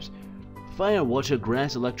Pokemon types. Fire, Water,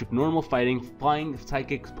 Grass, Electric, Normal, Fighting, Flying,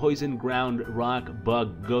 Psychic, Poison, Ground, Rock,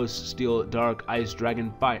 Bug, Ghost, Steel, Dark, Ice,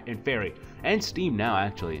 Dragon, Fire, and Fairy. And Steam now,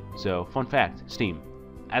 actually. So, fun fact, Steam.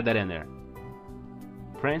 Add that in there.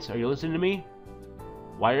 Prince, are you listening to me?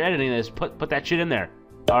 While you're editing this, put that shit in there.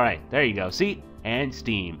 Alright, there you go. See? And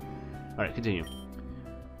Steam. Alright, continue.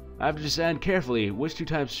 I have to decide carefully which two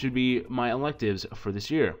types should be my electives for this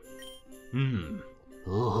year.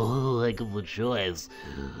 Oh, heck of a choice.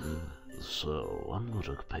 So, I'm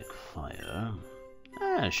gonna pick Fire.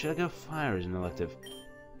 Should I go Fire as an elective?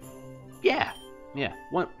 Yeah,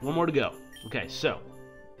 one more to go. Okay, so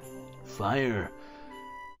Fire.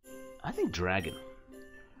 I think Dragon.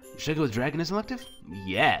 Should I go with Dragon as an elective?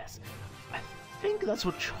 Yes. I think that's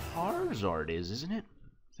what Charizard is, isn't it?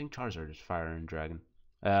 I think Charizard is Fire and Dragon.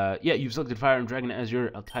 Yeah, you've selected Fire and Dragon as your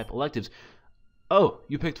type electives. Oh,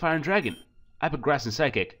 you picked Fire and Dragon. I picked Grass and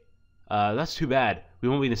Psychic. That's too bad. We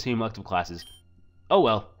won't be in the same elective classes. Oh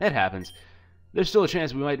well, it happens. There's still a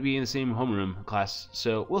chance we might be in the same homeroom class,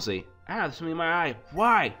 so we'll see. There's something in my eye.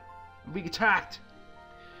 Why? I'm being attacked.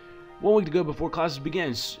 1 week to go before classes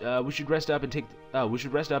begins. We should rest up and take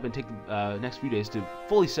the next few days to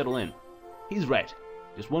fully settle in. He's right.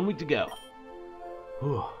 Just 1 week to go.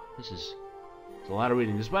 Whew, it's a lot of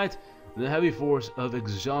reading. Despite the heavy force of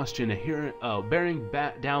exhaustion bearing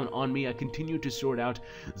down on me, I continued to sort out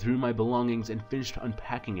through my belongings and finished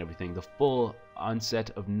unpacking everything. The full onset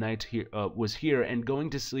of night was here, and going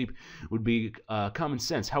to sleep would be common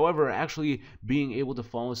sense. However, actually being able to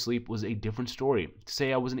fall asleep was a different story. To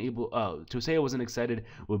say I wasn't excited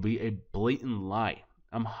would be a blatant lie.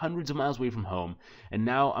 I'm hundreds of miles away from home, and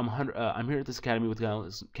now I'm here at this academy with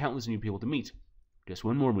countless new people to meet. Just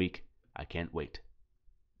 1 more week. I can't wait.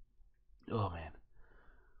 Oh man.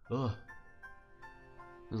 Oh.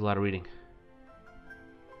 There's a lot of reading.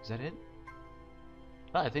 Is that it?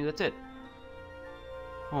 Oh, I think that's it.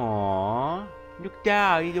 Aww. Look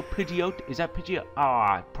down, you Pidgeot. Is that Pidgeot?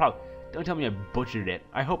 Ah, don't tell me I butchered it.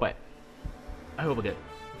 I hope I get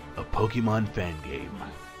a Pokemon fan game.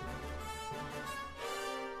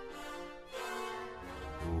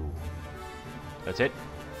 Ooh. That's it?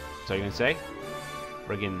 That's all you're gonna say?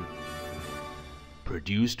 Friggin'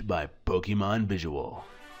 produced by Pokemon Visual.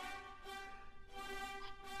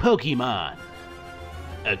 Pokemon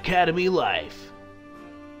Academy Life.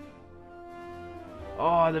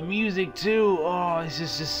 Oh, the music too. Oh, this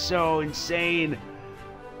is just so insane.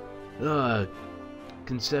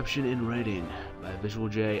 Conception and writing by Visual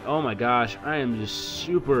J. Oh my gosh, I am just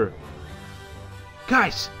super.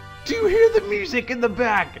 Guys, do you hear the music in the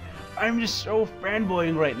back? I'm just so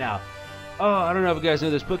fanboying right now. Oh, I don't know if you guys know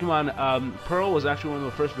this. Pokemon Pearl was actually one of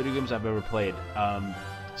the first video games I've ever played.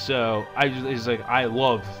 So I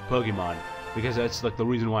love Pokemon because that's like the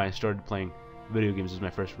reason why I started playing video games. Is my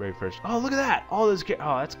very first. Oh, look at that! All those.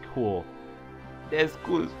 Oh, that's cool. That's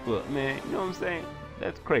cool as fuck, man. You know what I'm saying?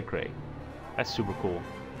 That's cray. That's super cool.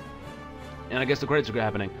 And I guess the credits are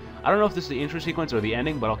happening. I don't know if this is the intro sequence or the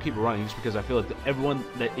ending, but I'll keep it running just because I feel like everyone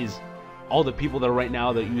that is all the people that are right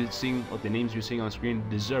now that you're seeing, like the names you're seeing on the screen,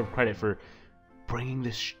 deserve credit for bringing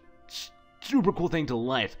this super cool thing to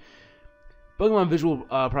life. Pokemon visual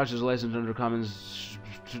process licensed under Commons.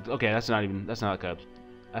 Okay, that's not like a,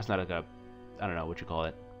 I don't know what you call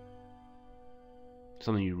it.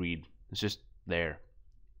 Something you read. It's just there.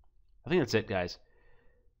 I think that's it, guys.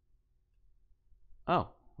 Oh,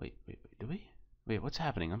 wait, do we? Wait, what's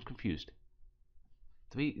happening? I'm confused.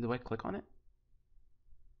 Do I click on it?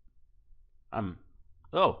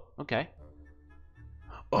 Oh, okay.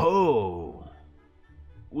 Oh,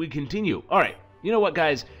 we continue. All right. You know what,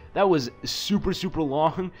 guys? That was super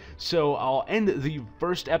long, so I'll end the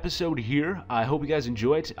first episode here. I hope you guys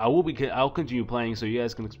enjoy it. I'll continue playing, so you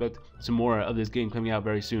guys can expect some more of this game coming out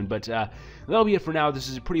very soon. But that'll be it for now. This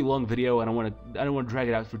is a pretty long video, and I don't want to drag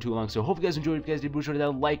it out for too long. So hope you guys enjoyed. If you guys did, be sure to hit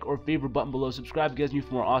that like or favorite button below. Subscribe if you guys need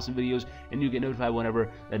for more awesome videos, and you get notified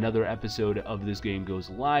whenever another episode of this game goes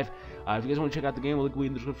live. If you guys want to check out the game, I'll link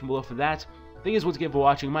in the description below for that. Thank you guys once again for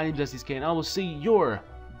watching. My name is SDSK, and I will see your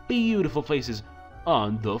beautiful faces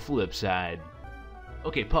on the flip side.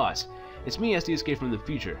 Okay, pause. It's me, SDSK from the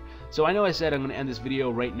future. So I know I said I'm going to end this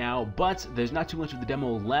video right now, but there's not too much of the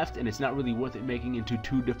demo left, and it's not really worth it making into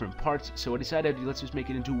two different parts, so I decided let's just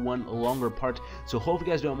make it into one longer part. So hope you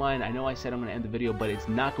guys don't mind. I know I said I'm going to end the video, but it's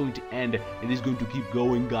not going to end. It is going to keep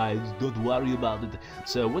going, guys. Don't worry about it.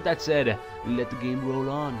 So with that said, let the game roll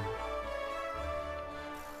on.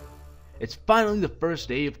 It's finally the first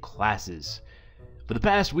day of classes. For the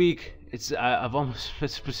past week, I've almost I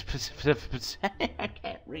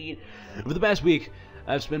can't read. For the past week,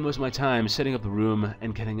 I've spent most of my time setting up the room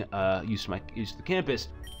and getting used to the campus.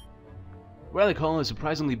 Riley Hall is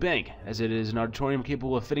surprisingly big, as it is an auditorium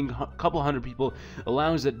capable of fitting a couple hundred people, a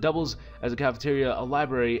lounge that doubles as a cafeteria, a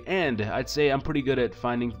library, and I'd say I'm pretty good at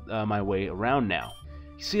finding my way around now.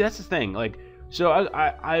 See, that's the thing. Like, so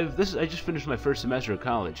I just finished my first semester of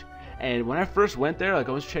college. And when I first went there, like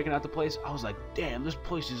I was checking out the place, I was like, damn, this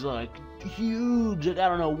place is like huge. Like I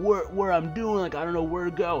don't know where I'm doing, like I don't know where to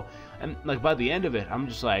go. And like by the end of it, I'm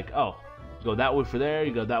just like, oh, you go that way for there,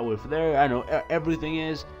 you go that way for there. I know everything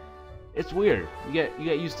is. It's weird. You get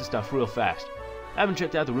used to stuff real fast. I haven't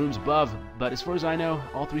checked out the rooms above, but as far as I know,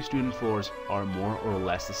 all 3 student floors are more or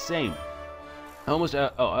less the same. I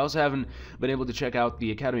also haven't been able to check out the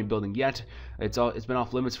academy building yet. It's been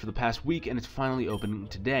off limits for the past week, and it's finally open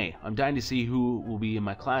today. I'm dying to see who will be in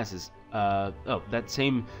my classes. That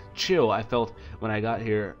same chill I felt when I got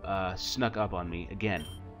here snuck up on me again.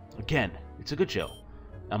 It's a good chill.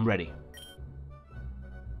 I'm ready.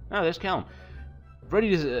 Oh, there's Callum.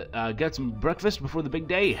 Ready to get some breakfast before the big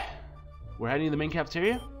day. We're heading to the main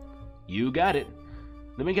cafeteria? You got it.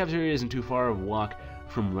 The main cafeteria isn't too far of a walk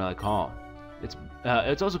from Relic Hall.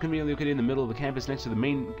 It's also conveniently located in the middle of the campus next to the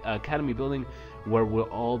main academy building where we'll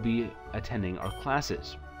all be attending our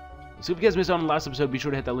classes. So if you guys missed out on the last episode, be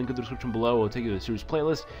sure to hit that link in the description below. It'll take you to the series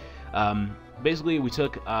playlist. Basically, we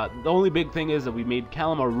took, the only big thing is that we made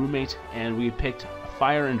Callum our roommate, and we picked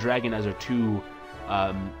Fire and Dragon as our two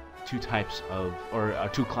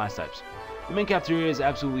class types. The main cafeteria is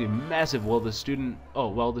absolutely massive, while the student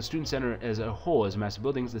center as a whole is massive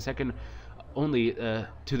buildings. The second only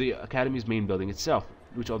to the Academy's main building itself,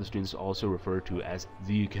 which all the students also refer to as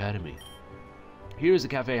the Academy. Here is the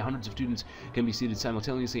cafe. Hundreds of students can be seated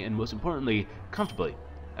simultaneously and, most importantly, comfortably.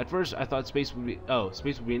 At first, I thought space would be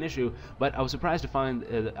an issue, but I was surprised to find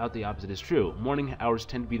out the opposite is true. Morning hours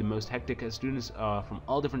tend to be the most hectic as students from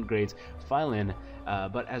all different grades file in,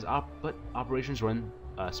 but operations run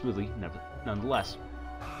smoothly nonetheless.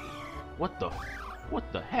 What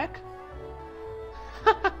the heck?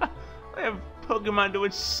 I have Pokemon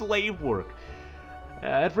doing slave work.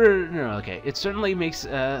 It certainly makes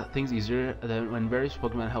things easier than when various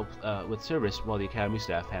Pokemon help with service while the Academy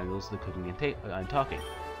staff handles the cooking and talking.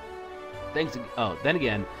 Then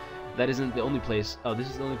again, that isn't the only place. Oh, this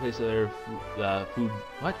is the only place that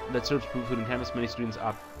that serves food and campus. Many students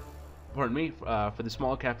opt, for the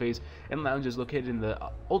smaller cafes and lounges located in the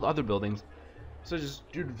old other buildings, such as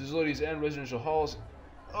student facilities and residential halls.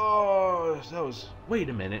 Oh, wait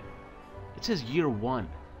a minute. It says year 1,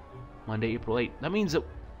 Monday, April 8th. That means that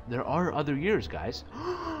there are other years, guys.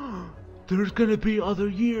 There's gonna be other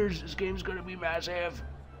years. This game's gonna be massive.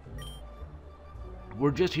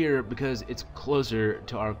 We're just here because it's closer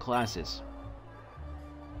to our classes.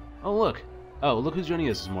 Oh, look who's joining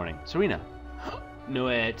us this morning. Serena. Know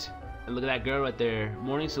it. And look at that girl right there.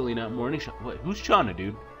 Morning, Selena. Morning, Wait, who's Shauna,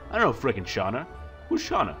 dude? I don't know frickin' Shauna. Who's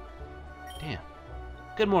Shauna? Damn.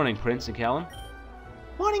 Good morning, Prince and Callum.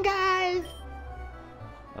 Morning, guys!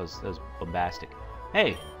 That was bombastic.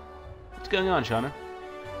 Hey, what's going on, Shauna?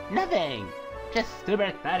 Nothing. Just super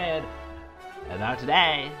excited. And not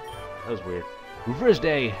today. That was weird. Reverse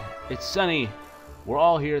day. It's sunny. We're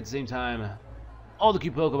all here at the same time. All the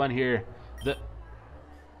cute Pokemon here.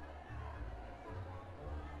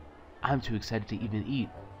 I'm too excited to even eat.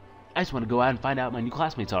 I just want to go out and find out my new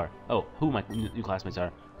classmates are. Oh, who my new classmates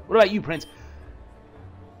are. What about you, Prince?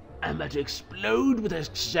 I'm about to explode with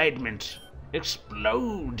excitement.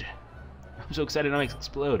 Explode. I'm so excited I might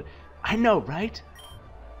explode. I know, right?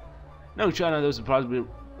 No, Shauna, that was probably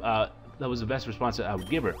that was the best response that I would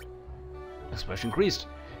give her. Expression increased.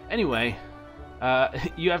 Anyway,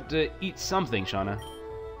 you have to eat something, Shauna.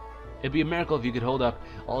 It'd be a miracle if you could hold up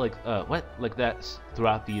all like that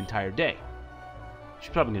throughout the entire day. She's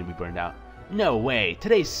probably gonna be burned out. No way,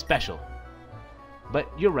 today's special. But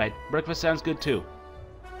you're right, breakfast sounds good too.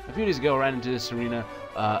 A few days ago, I ran into Serena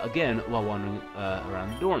again while wandering around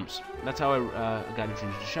the dorms. That's how I got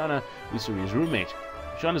introduced to Shauna, who's Serena's roommate.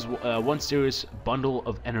 Shauna's one serious bundle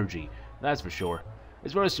of energy, that's for sure.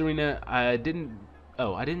 As far as Serena, I didn't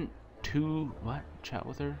chat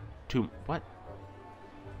with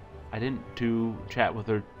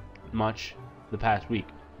her much the past week,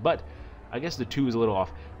 but I guess the 2 is a little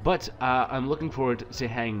off. But I'm looking forward to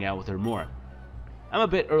hanging out with her more. I'm a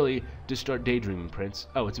bit early to start daydreaming, Prince.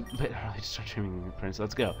 Oh, it's a bit early to start dreaming, Prince.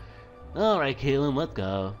 Let's go. Alright, Kalen, let's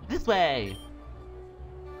go. This way.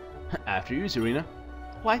 After you, Serena.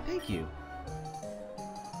 Why, thank you.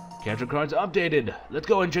 Character cards updated. Let's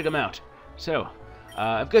go and check them out. So,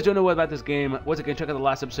 if you guys don't know what about this game, once again, check out the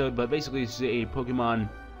last episode. But basically, it's a Pokemon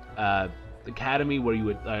academy where you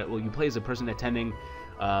would you play as a person attending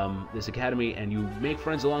this academy, and you make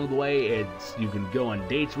friends along the way. You can go on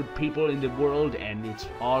dates with people in the world, and it's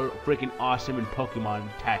all freaking awesome and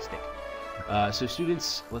Pokemon-tastic. So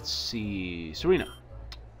students, let's see, Serena,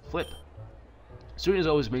 flip. Serena's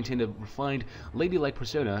always maintained a refined, ladylike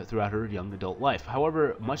persona throughout her young adult life.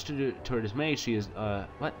 However, much to her dismay, she is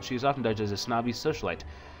often judged as a snobby socialite.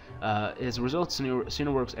 As a result,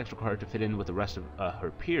 Serena works extra hard to fit in with the rest of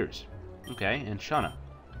her peers. Okay, and Shauna.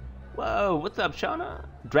 Whoa, what's up, Shauna?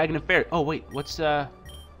 Dragon and Fairy. Oh, wait, what's, Fire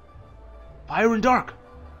and Dark?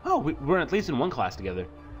 Oh, we're at least in one class together.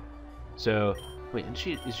 So, wait, and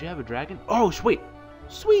does she have a dragon? Oh, wait.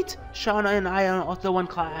 Sweet! Shauna and I are also one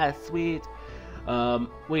class. Sweet.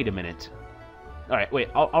 Wait a minute. Alright, wait,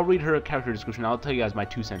 I'll read her character description. I'll tell you guys my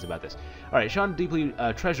 2 cents about this. Alright, Shauna deeply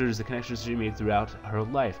treasures the connections she made throughout her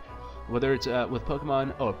life. Whether it's with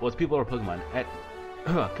Pokemon, or with people or Pokemon. At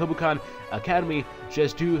Kobukan Academy, she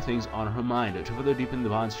has 2 things on her mind: to further deepen the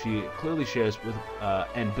bonds she clearly shares with,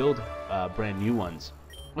 and build brand new ones.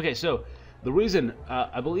 Okay, so the reason,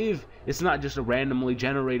 I believe it's not just a randomly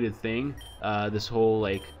generated thing, this whole,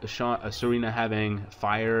 like, Serena having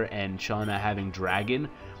fire and Shauna having dragon.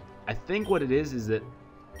 I think what it is that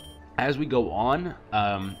as we go on,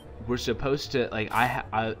 we're supposed to, like,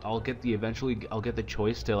 I'll get the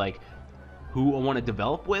choice to, like, who I want to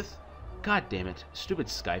develop with. God damn it, stupid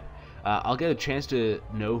Skype. I'll get a chance to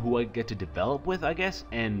know who I get to develop with, I guess,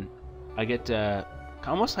 and I get to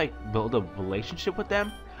almost like build a relationship with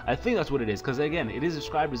them. I think that's what it is, because again, it is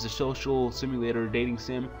described as a social simulator dating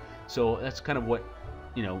sim, so that's kind of what,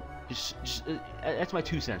 you know, that's my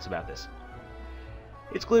 2 cents about this.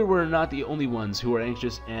 It's clear we're not the only ones who are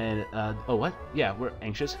anxious and, oh, what? Yeah, we're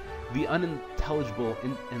anxious. The unintelligible,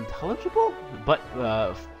 intelligible? But,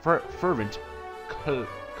 fervent,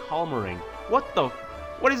 calmering.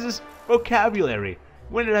 What is this vocabulary?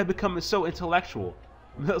 When did I become so intellectual?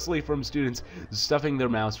 Mostly from students stuffing their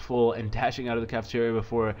mouths full and dashing out of the cafeteria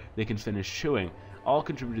before they can finish chewing, all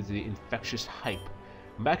contributed to the infectious hype.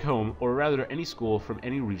 Back home, or rather any school from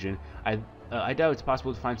any region, I doubt it's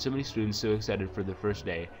possible to find so many students so excited for their first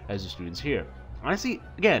day as the students here. Honestly,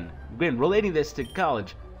 again, relating this to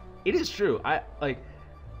college, it is true.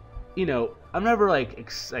 You know, I'm never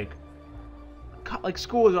like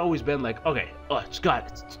school has always been like, okay, it's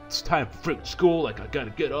time for freaking school. Like, I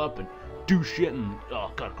gotta get up and do shit, and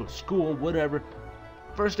gotta go to school, whatever.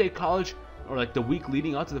 First day of college, or like the week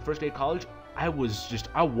leading up to the first day of college, I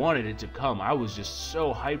wanted it to come. I was just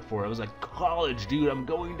so hyped for it. I was like, college, dude, I'm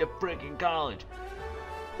going to freaking college.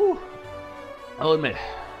 Whew. I'll admit,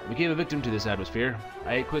 I became a victim to this atmosphere.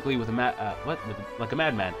 I ate quickly like a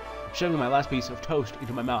madman, shoving my last piece of toast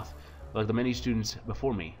into my mouth, like the many students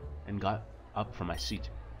before me, and got up from my seat.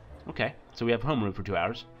 Okay, so we have homeroom for 2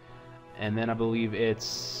 hours, and then I believe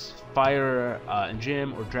it's fire and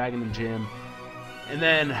gym, or dragon and gym, and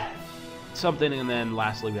then something, and then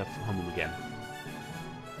lastly we have homeroom again.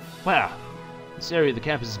 Wow, this area of the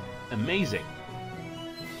campus is amazing.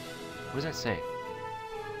 What does that say?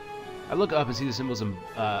 I look up and see the symbols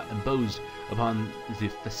embossed upon the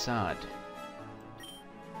facade.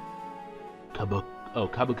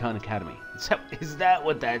 Kabukan Academy. Is that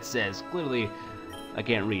what that says? Clearly, I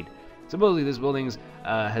can't read. Supposedly, this building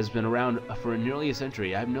has been around for nearly a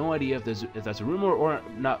century. I have no idea if that's a rumor or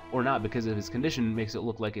not, because of its condition makes it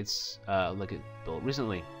look like it's like it built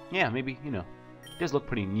recently. Yeah, maybe, you know, it does look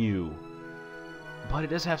pretty new, but it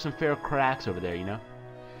does have some fair cracks over there, you know.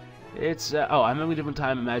 It's I'm having a different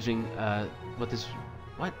time imagining this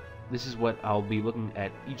is what I'll be looking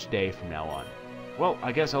at each day from now on. Well,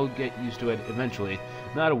 I guess I'll get used to it eventually.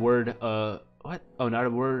 Not a word not a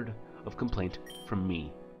word of complaint from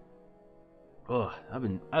me. Ugh, I've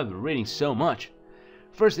been reading so much.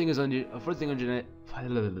 First thing on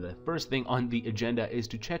the agenda is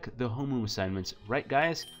to check the homeroom assignments, right,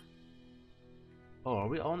 guys? Oh, are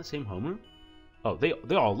we all in the same homeroom? Oh, they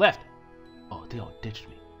all left. Oh, they all ditched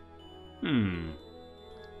me.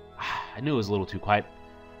 I knew it was a little too quiet,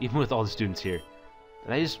 even with all the students here.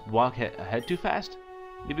 Did I just walk ahead too fast?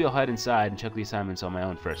 Maybe I'll head inside and check the assignments on my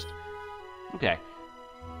own first. Okay.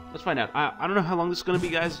 Let's find out. I don't know how long this is going to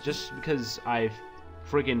be, guys, just because I've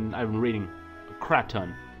been reading a crap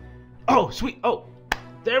ton. Oh, sweet. Oh,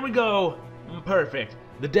 there we go. Perfect.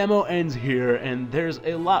 The demo ends here, and there's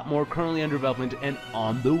a lot more currently under development and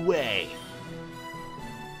on the way.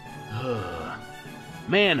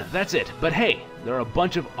 Man, that's it. But hey, there are a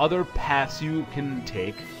bunch of other paths you can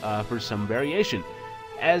take for some variation.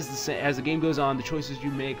 As the game goes on, the choices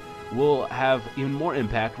you make will have even more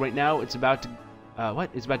impact. Right now, it's about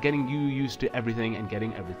it's about getting you used to everything and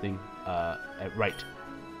getting everything right.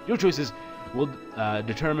 Your choices will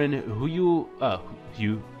determine who you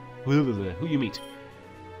meet.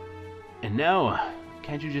 And now,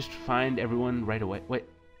 can't you just find everyone right away? Wait,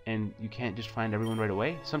 and you can't just find everyone right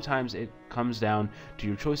away? Sometimes it comes down to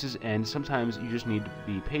your choices, and sometimes you just need to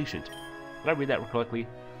be patient. Did I read that correctly?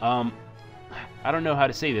 I don't know how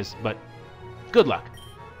to say this, but good luck.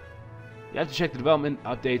 You have to check the development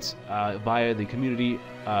updates via the community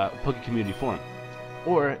Poke Community Forum,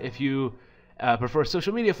 or if you prefer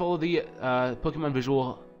social media, follow the Pokemon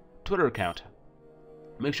Visual Twitter account.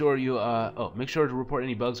 Make sure to report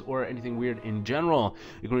any bugs or anything weird in general.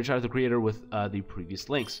 You can reach out to the creator with the previous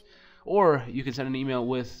links, or you can send an email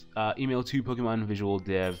with email to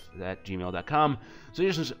PokemonVisualDev@gmail.com.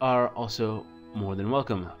 Suggestions are also more than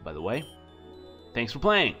welcome, by the way. Thanks for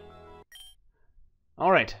playing.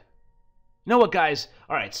 All right. You know what, guys?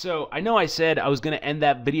 All right, so I know I said I was going to end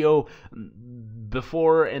that video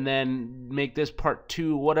before and then make this part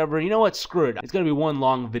 2, whatever. You know what? Screw it. It's going to be one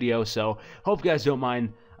long video, so hope you guys don't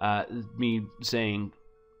mind me saying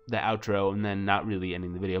the outro and then not really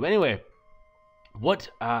ending the video. But anyway,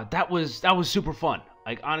 that was super fun.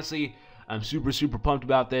 Like, honestly, I'm super pumped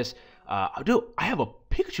about this. Dude, I have a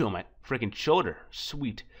Pikachu on my freaking shoulder.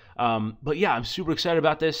 Sweet. But yeah, I'm super excited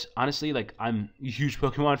about this. Honestly, like, I'm a huge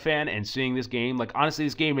Pokemon fan, and seeing this game, like, honestly,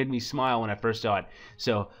 this game made me smile when I first saw it.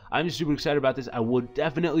 So I'm just super excited about this. I will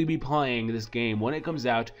definitely be playing this game when it comes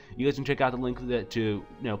out. You guys can check out the link to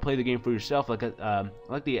play the game for yourself. Like I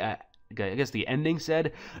guess the ending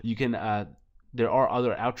said, you can. There are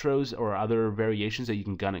other outros or other variations that you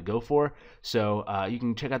can go for. So you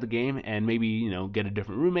can check out the game and maybe get a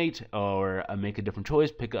different roommate or make a different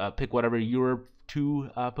choice. Pick whatever your 2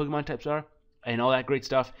 Pokemon types are and all that great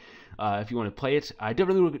stuff. If you want to play it, I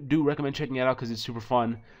definitely do recommend checking it out because it's super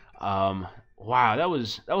fun. Wow, that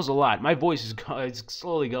was a lot. My voice is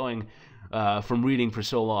slowly going from reading for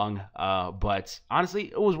so long, but honestly,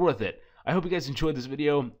 it was worth it. I hope you guys enjoyed this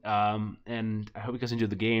video, and I hope you guys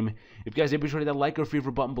enjoyed the game. If you guys did, be sure to hit that like or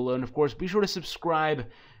favorite button below, and of course, be sure to subscribe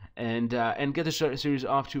and get the series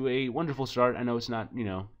off to a wonderful start. I know it's not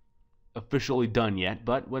officially done yet,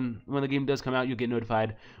 but when the game does come out, you'll get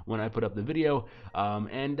notified when I put up the video.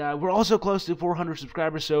 And we're also close to 400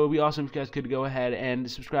 subscribers, so it'd be awesome if you guys could go ahead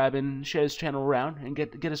and subscribe and share this channel around and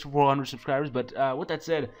get us to 400 subscribers. But with that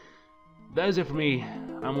said, that is it for me.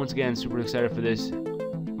 I'm once again super excited for this.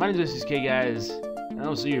 My name is SDSK, guys, and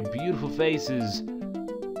I'll see your beautiful faces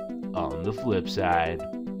on the flip side.